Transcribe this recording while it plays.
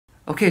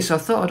Okay, so I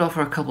thought I'd offer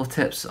a couple of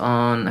tips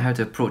on how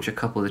to approach a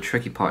couple of the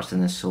tricky parts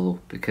in this solo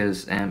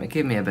because it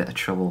gave me a bit of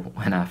trouble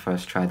when I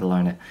first tried to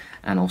learn it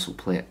and also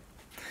play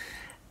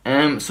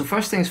it. So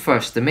first things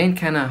first, the main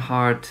kind of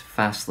hard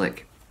fast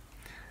lick.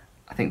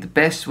 I think the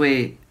best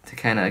way to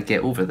kind of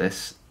get over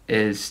this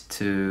is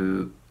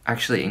to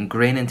actually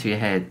ingrain into your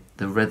head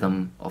the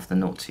rhythm of the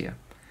notes here.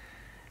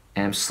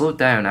 Slowed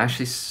down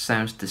actually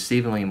sounds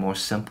deceivingly more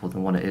simple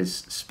than what it is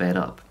sped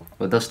up.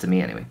 Well, it does to me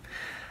anyway.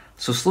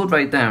 So slowed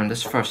right down,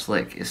 this first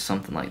lick is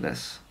something like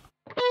this.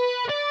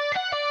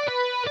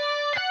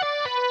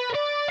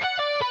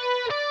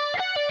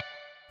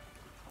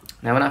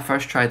 Now when I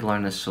first tried to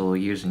learn this solo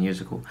years and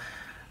years ago,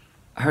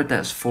 I heard that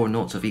it's 4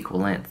 notes of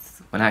equal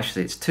length, when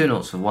actually it's 2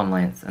 notes of one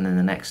length and then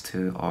the next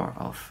 2 are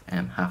of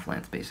half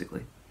length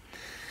basically.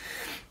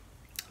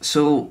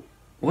 So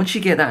once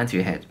you get that into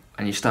your head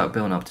and you start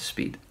building up to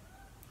speed,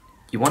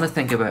 you want to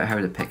think about how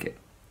to pick it.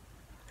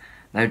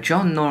 Now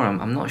Jon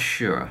Norum, I'm not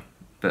sure,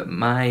 but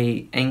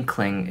my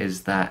inkling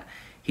is that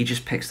he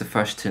just picks the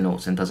first 2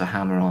 notes and does a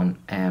hammer on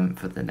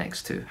for the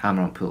next 2,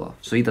 hammer on pull off.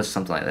 So he does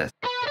something like this.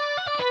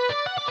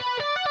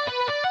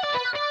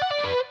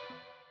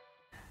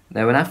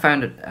 Now when I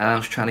found it and I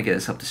was trying to get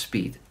this up to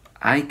speed,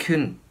 I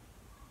couldn't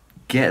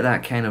get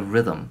that kind of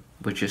rhythm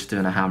with just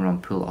doing a hammer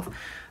on pull off.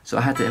 So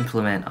I had to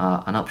implement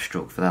an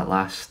upstroke for that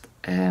last,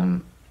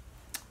 the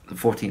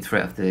 14th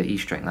fret of the E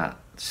string, that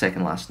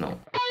second last note.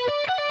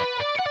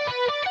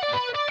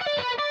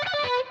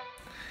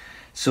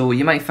 So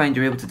you might find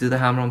you're able to do the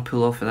hammer on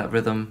pull off for that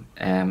rhythm.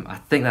 I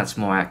think that's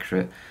more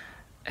accurate.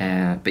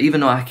 But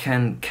even though I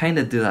can kind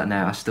of do that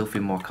now, I still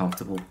feel more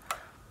comfortable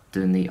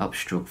doing the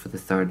upstroke for the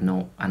 3rd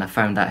note, and I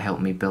found that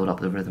helped me build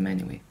up the rhythm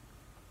anyway.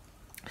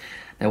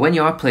 Now when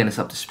you are playing this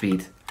up to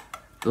speed,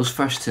 those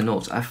first 2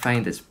 notes I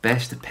find it's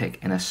best to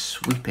pick in a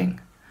sweeping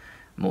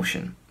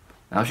motion.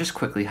 Now I'll just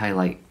quickly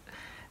highlight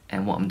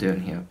what I'm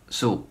doing here.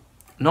 So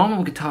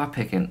normal guitar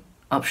picking,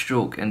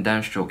 upstroke and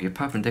downstroke, you're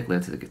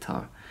perpendicular to the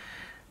guitar.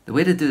 The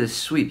way to do this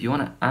sweep, you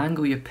want to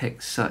angle your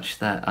pick such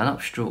that an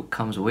upstroke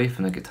comes away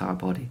from the guitar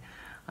body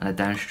and a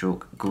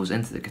downstroke goes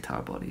into the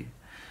guitar body.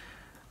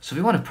 So if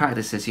you want to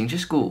practice this, you can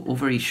just go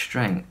over each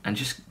string and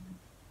just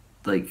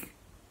like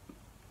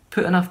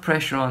put enough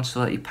pressure on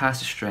so that you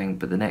pass a string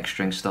but the next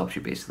string stops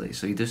you basically.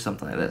 So you do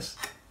something like this.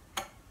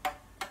 And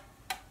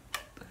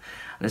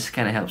this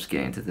kind of helps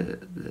get into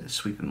the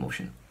sweeping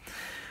motion.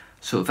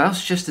 So if I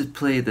was just to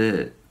play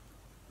the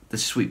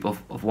sweep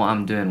of what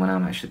I'm doing when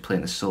I'm actually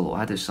playing the solo,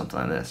 I do something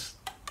like this.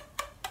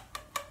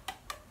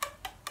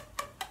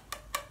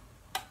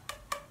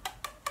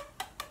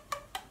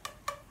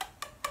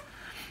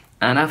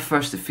 And at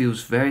first it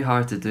feels very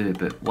hard to do,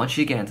 but once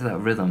you get into that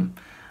rhythm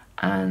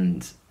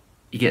and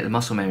you get the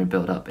muscle memory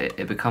built up,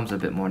 it becomes a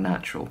bit more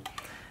natural.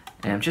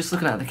 Just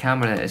looking at the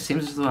camera, it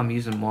seems as though I'm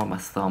using more of my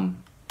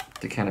thumb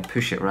to kind of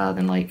push it rather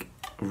than like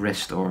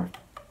wrist or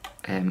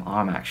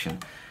arm action.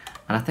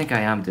 And I think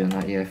I am doing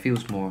that, yeah, it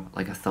feels more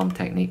like a thumb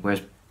technique,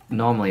 whereas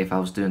normally if I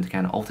was doing the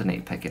kind of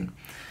alternate picking,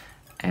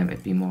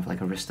 it'd be more of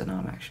like a wrist and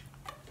arm action.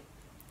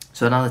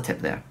 So another tip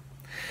there.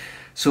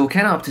 So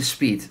kind of up to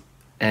speed,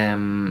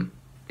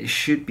 it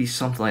should be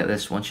something like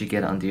this once you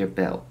get it under your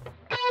belt.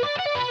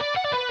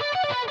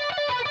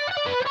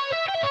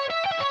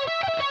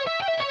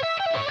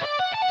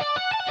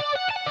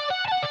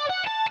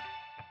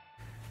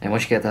 And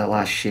once you get that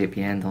last shape,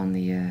 you end on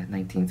the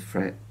 19th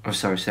fret, or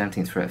sorry,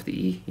 17th fret of the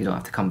E. You don't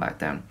have to come back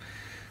down.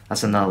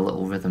 That's another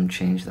little rhythm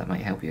change that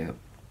might help you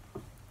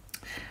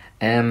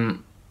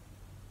out.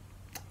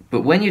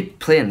 But when you're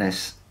playing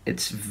this,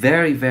 it's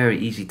very, very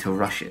easy to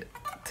rush it,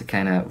 to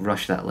kind of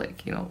rush that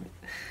lick, you know.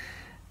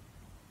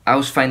 I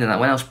was finding that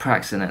when I was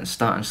practicing it and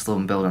starting slow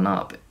and building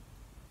up,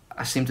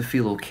 I seemed to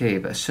feel okay,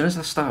 but as soon as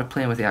I started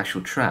playing with the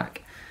actual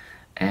track,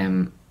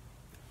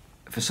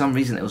 for some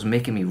reason it was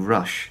making me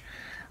rush,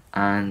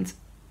 and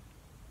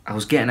I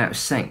was getting out of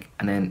sync,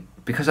 and then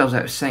because I was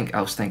out of sync,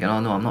 I was thinking, oh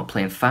no, I'm not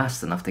playing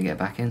fast enough to get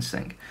back in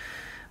sync.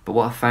 But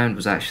what I found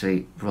was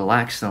actually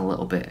relaxing a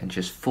little bit and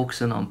just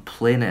focusing on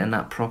playing it in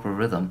that proper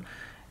rhythm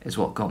is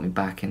what got me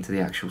back into the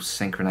actual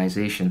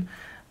synchronization.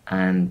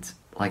 And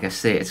like I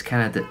say, it's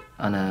kind of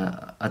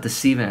a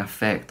deceiving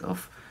effect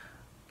of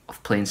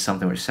playing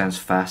something which sounds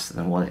faster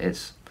than what it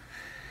is.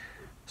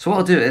 So what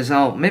I'll do is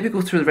I'll maybe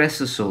go through the rest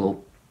of the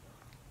solo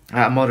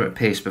at a moderate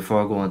pace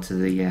before I go on to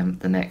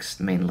the next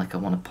main lick I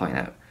want to point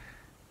out.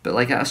 But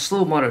like at a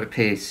slow, moderate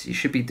pace, you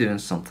should be doing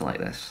something like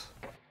this.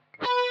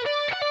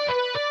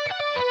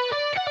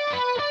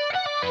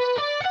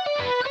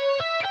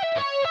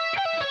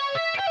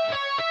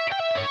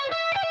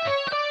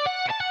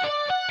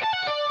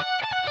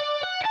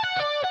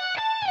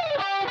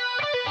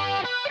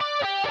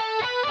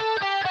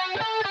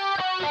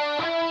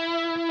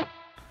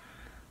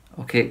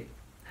 Okay,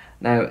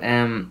 now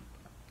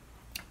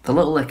the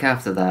little lick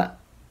after that,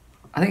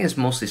 I think it's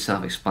mostly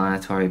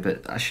self-explanatory,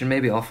 but I should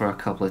maybe offer a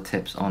couple of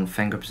tips on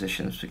finger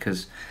positions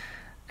because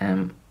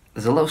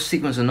there's a little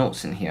sequence of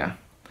notes in here.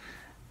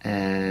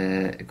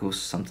 It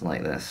goes something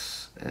like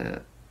this.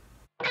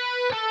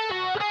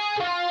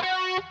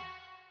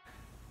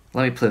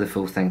 Let me play the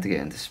full thing to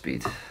get into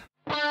speed.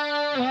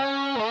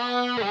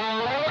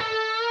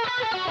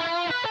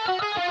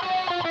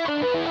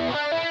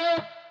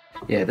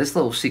 Yeah, this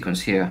little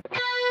sequence here.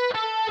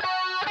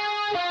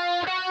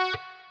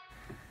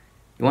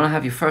 You want to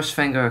have your first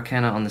finger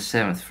kind of on the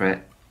 7th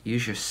fret,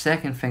 use your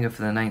second finger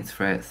for the 9th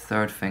fret,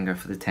 third finger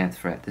for the 10th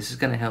fret. This is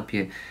going to help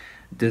you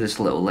do this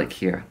little lick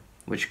here,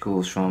 which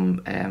goes from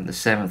the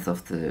 7th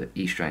of the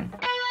E string.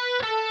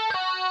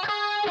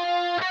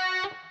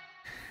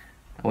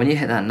 When you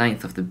hit that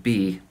 9th of the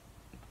B,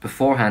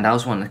 beforehand I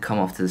was wanting to come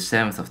off to the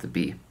 7th of the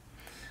B,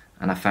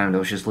 and I found I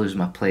was just losing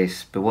my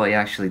place. But what he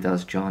actually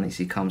does, John, is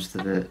he comes to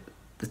the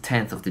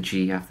 10th of the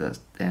G after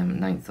the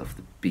 9th of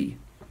the B.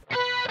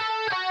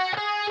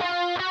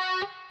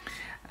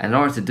 And in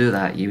order to do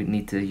that, you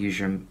need to use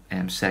your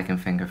second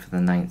finger for the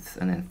 9th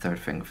and then third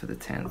finger for the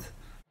 10th.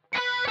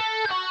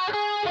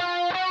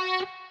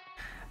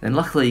 Then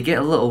luckily you get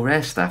a little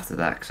rest after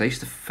that, because I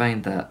used to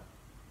find that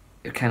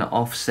it kind of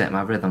offset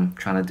my rhythm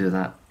trying to do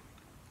that.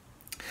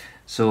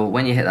 So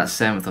when you hit that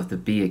 7th of the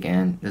B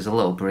again, there's a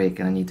little break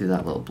and then you do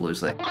that little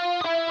blues lick.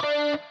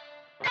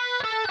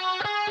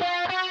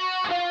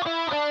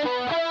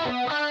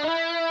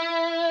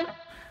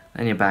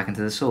 Then you're back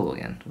into the solo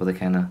again, with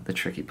the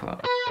tricky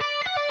part.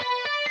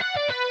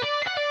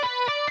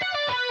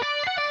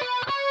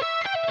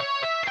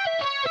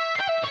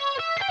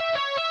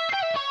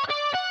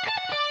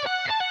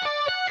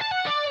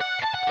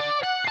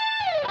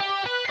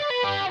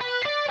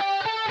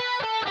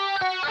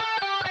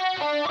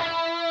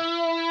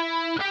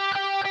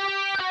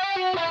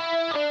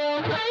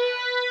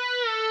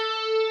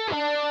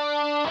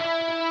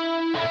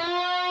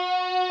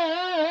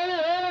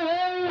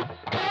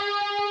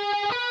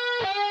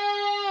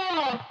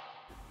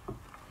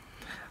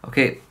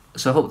 Okay,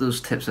 so I hope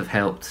those tips have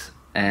helped.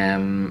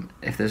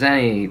 If there's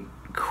any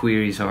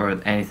queries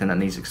or anything that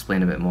needs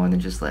explained a bit more, then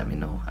just let me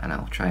know and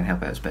I'll try and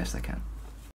help out as best I can.